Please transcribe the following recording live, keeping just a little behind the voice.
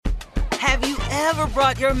Have you ever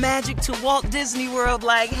brought your magic to Walt Disney World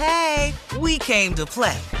like, hey, we came to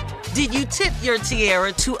play? Did you tip your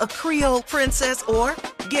tiara to a Creole princess or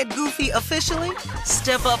get goofy officially?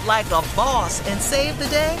 Step up like a boss and save the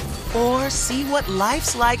day? Or see what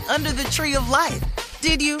life's like under the tree of life?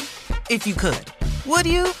 Did you? If you could. Would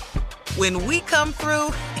you? When we come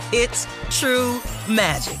through, it's true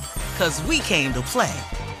magic. 'Cause we came to play.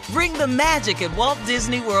 Bring the magic at Walt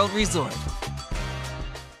Disney World Resort.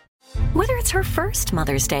 Whether it's her first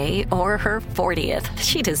Mother's Day or her 40th,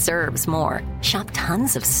 she deserves more. Shop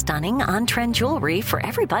tons of stunning on-trend jewelry for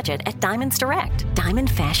every budget at Diamonds Direct. Diamond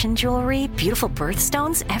fashion jewelry, beautiful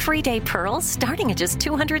birthstones, everyday pearls starting at just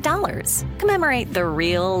 $200. Commemorate the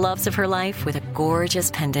real loves of her life with a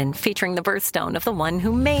gorgeous pendant featuring the birthstone of the one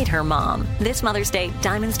who made her mom. This Mother's Day,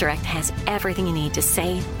 Diamonds Direct has everything you need to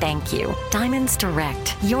say thank you. Diamonds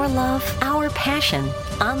Direct. Your love, our passion.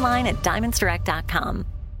 Online at diamondsdirect.com.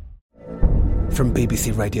 From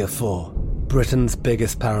BBC Radio 4, Britain's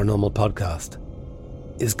biggest paranormal podcast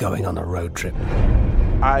is going on a road trip.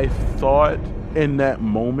 I thought in that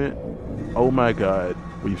moment, oh my God,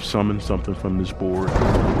 we've summoned something from this board.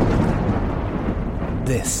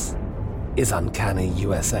 This is Uncanny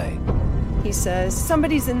USA. He says,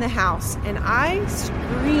 somebody's in the house, and I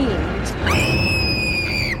screamed.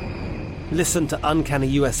 Listen to Uncanny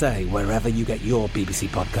USA wherever you get your BBC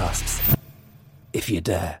podcasts, if you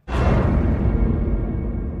dare.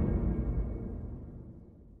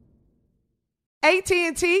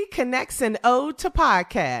 AT&T connects an ode to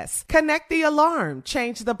podcasts. Connect the alarm.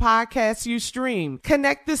 Change the podcast you stream.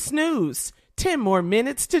 Connect the snooze. 10 more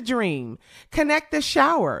minutes to dream. Connect the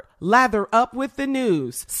shower. Lather up with the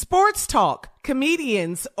news. Sports talk,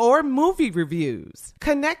 comedians, or movie reviews.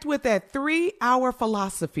 Connect with that 3-hour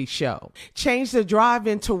philosophy show. Change the drive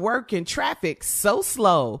into work in traffic so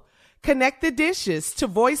slow. Connect the dishes to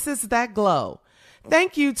voices that glow.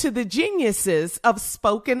 Thank you to the geniuses of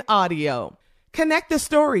spoken audio. Connect the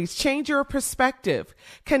stories, change your perspective.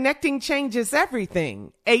 Connecting changes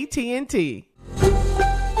everything. AT&T.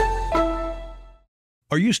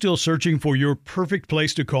 Are you still searching for your perfect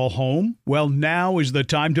place to call home? Well, now is the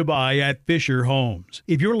time to buy at Fisher Homes.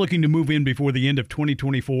 If you're looking to move in before the end of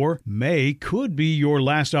 2024, May could be your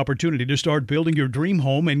last opportunity to start building your dream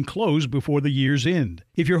home and close before the year's end.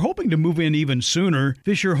 If you're hoping to move in even sooner,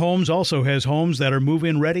 Fisher Homes also has homes that are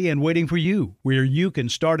move-in ready and waiting for you, where you can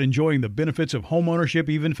start enjoying the benefits of homeownership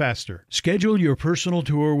even faster. Schedule your personal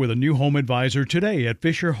tour with a new home advisor today at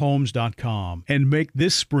FisherHomes.com and make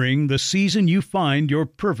this spring the season you find your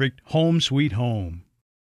perfect home sweet home.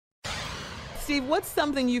 Steve, what's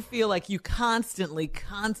something you feel like you constantly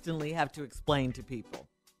have to explain to people?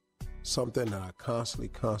 Something that I constantly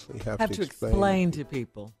have to explain to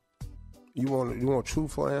people. You want a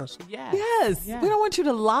truthful answer? Yes. We don't want you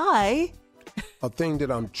to lie. A thing that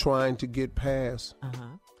I'm trying to get past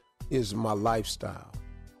is my lifestyle.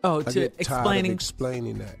 Oh, I get tired of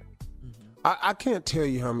explaining that. I can't tell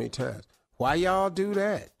you how many times. Why y'all do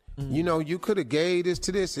that? You know, you could have gave this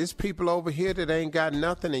to this. There's people over here that ain't got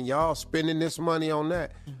nothing, and y'all spending this money on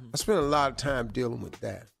that. I spend a lot of time dealing with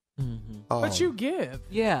that. But you give.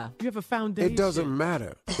 Yeah. You have a foundation. It doesn't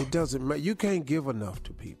matter. It doesn't matter. You can't give enough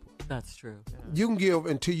to people. That's true. Yeah. You can give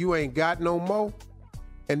until you ain't got no more,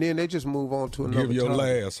 and then they just move on to another Give your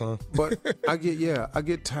topic. last, huh? But I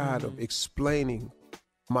get tired of explaining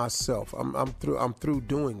myself. I'm through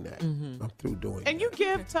doing that. I'm through doing And that. you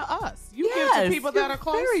give to us. You give to people that are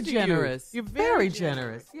close very to generous. you. You're very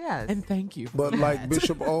generous. Yes. And thank you. But like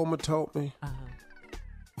Bishop Olmer told me,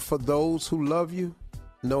 for those who love you,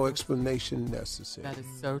 no explanation necessary. That is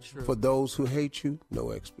so true. For those who hate you,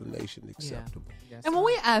 no explanation acceptable. Yes, and when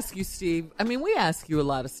we ask you, Steve, I mean, we ask you a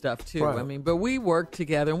lot of stuff too. Right. I mean, but we work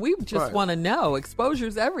together and we just want to know.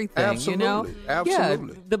 Exposure's everything, Absolutely. you know?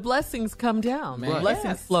 Absolutely. Yeah, the blessings come down, man. Right.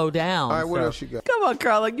 Blessings slow down. All right, what else you got? Come on,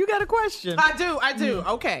 Carla, you got a question. I do.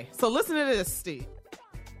 Okay, so listen to this, Steve.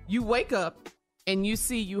 You wake up and you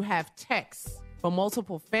see you have texts from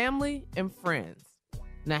multiple family and friends.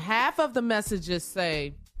 Now, half of the messages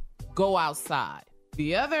say, go outside.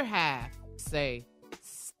 The other half say,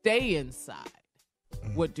 stay inside.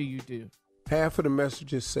 What do you do? Half of the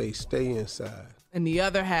messages say stay inside. And the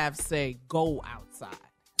other half say, go outside.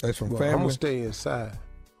 That's from Well, family. I'm going to stay inside.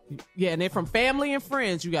 Yeah, and then from family and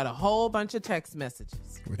friends, you got a whole bunch of text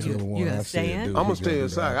messages. Whichever one gonna I stay said, in? do, I'm he going to stay do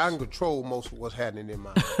inside. that. I can control most of what's happening in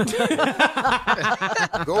my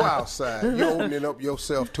Go outside. You're opening up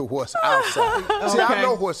yourself to what's outside. See, I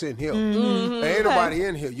know what's in here. There ain't nobody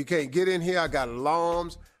in here. You can't get in here. I got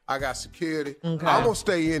alarms. I got security. I'm going to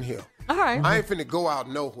stay in here. All right. I ain't finna go out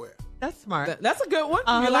nowhere. That's smart. That's a good one.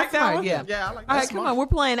 You like that smart, one? Yeah. Yeah, I like that. All right, come on. We're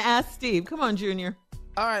playing Ask Steve. Come on, Junior.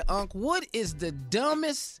 All right, Unc, what is the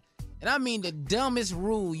dumbest, and I mean the dumbest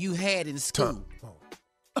rule you had in school?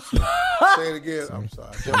 Say it again. I'm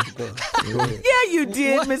sorry. Yeah, you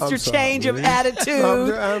did, Mr. Change of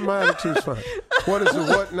Attitude. My attitude's fine. What is the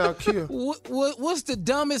what now, Kia? What's the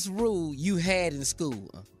dumbest rule you had in school?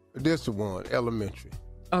 This the one, elementary.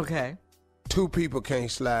 Okay. 2 people can't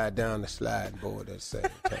slide down the sliding board at the same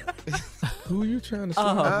time. Who you trying to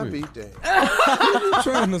slide I'll with? be damned. Who you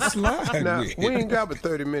trying to slide Now, with? we ain't got but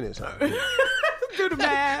 30 minutes. Do the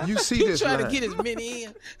math. You see He this trying line. to get as many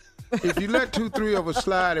in. If you let 2-3 of us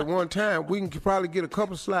slide at one time, we can probably get a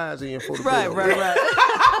couple slides in for the Right.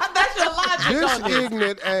 That's your logic. This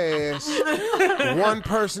ignorant ass, one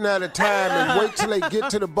person at a time, and wait till they get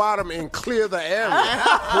to the bottom and clear the area.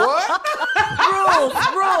 What?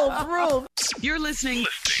 Rules. You're listening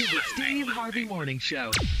to the Steve Harvey Morning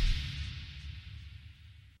Show.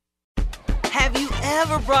 Have you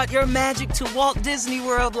ever brought your magic to Walt Disney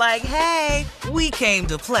World like, hey, we came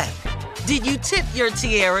to play? Did you tip your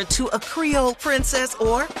tiara to a Creole princess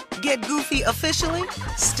or get goofy officially?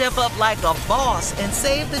 Step up like a boss and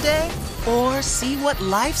save the day? Or see what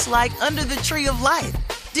life's like under the tree of life?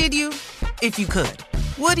 Did you? If you could.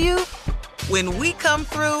 Would you? When we come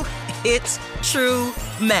through, it's true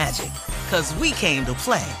magic. 'Cause we came to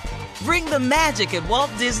play. Bring the magic at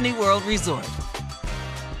Walt Disney World Resort.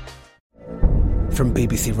 From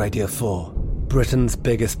BBC Radio 4, Britain's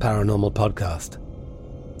biggest paranormal podcast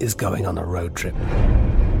is going on a road trip.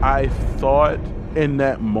 I thought in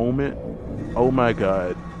that moment, oh my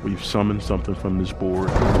God, we've summoned something from this board.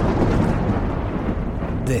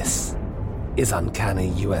 This is Uncanny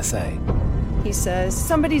USA. He says,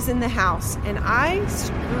 somebody's in the house, and I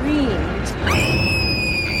screamed.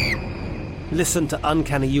 Listen to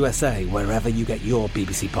Uncanny USA wherever you get your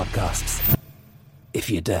BBC podcasts, if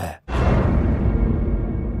you dare.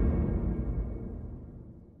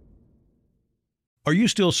 Are you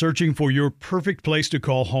still searching for your perfect place to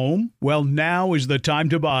call home? Well, now is the time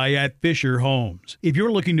to buy at Fisher Homes. If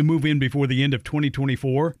you're looking to move in before the end of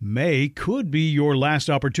 2024, May could be your last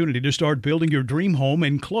opportunity to start building your dream home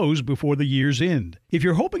and close before the year's end. If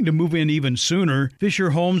you're hoping to move in even sooner,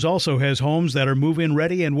 Fisher Homes also has homes that are move-in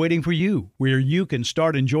ready and waiting for you, where you can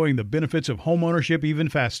start enjoying the benefits of homeownership even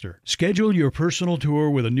faster. Schedule your personal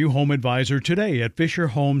tour with a new home advisor today at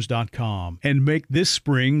FisherHomes.com and make this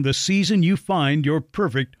spring the season you find your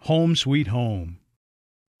perfect home sweet home.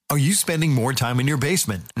 Are you spending more time in your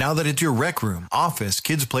basement now that it's your rec room, office,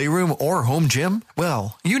 kids' playroom, or home gym?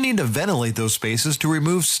 Well, you need to ventilate those spaces to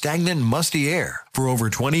remove stagnant, musty air. For over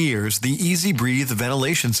 20 years, the Easy Breathe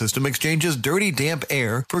ventilation system exchanges dirty, damp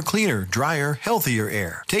air for cleaner, drier, healthier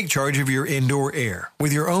air. Take charge of your indoor air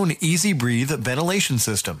with your own Easy Breathe ventilation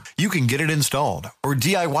system. You can get it installed, or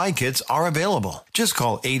DIY kits are available. Just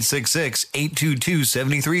call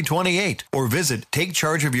 866-822-7328 or visit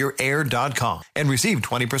takechargeofyourair.com and receive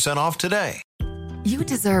 20% off today. You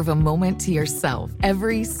deserve a moment to yourself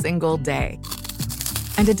every single day.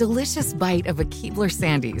 And a delicious bite of a Keebler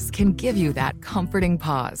Sandies can give you that comforting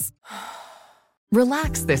pause.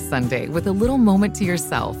 Relax this Sunday with a little moment to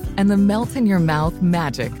yourself and the melt-in-your-mouth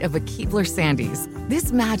magic of a Keebler Sandies.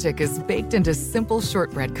 This magic is baked into simple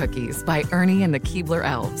shortbread cookies by Ernie and the Keebler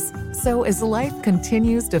Elves. So as life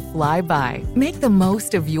continues to fly by, make the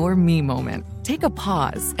most of your me moment. Take a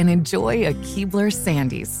pause and enjoy a Keebler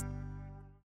Sandies.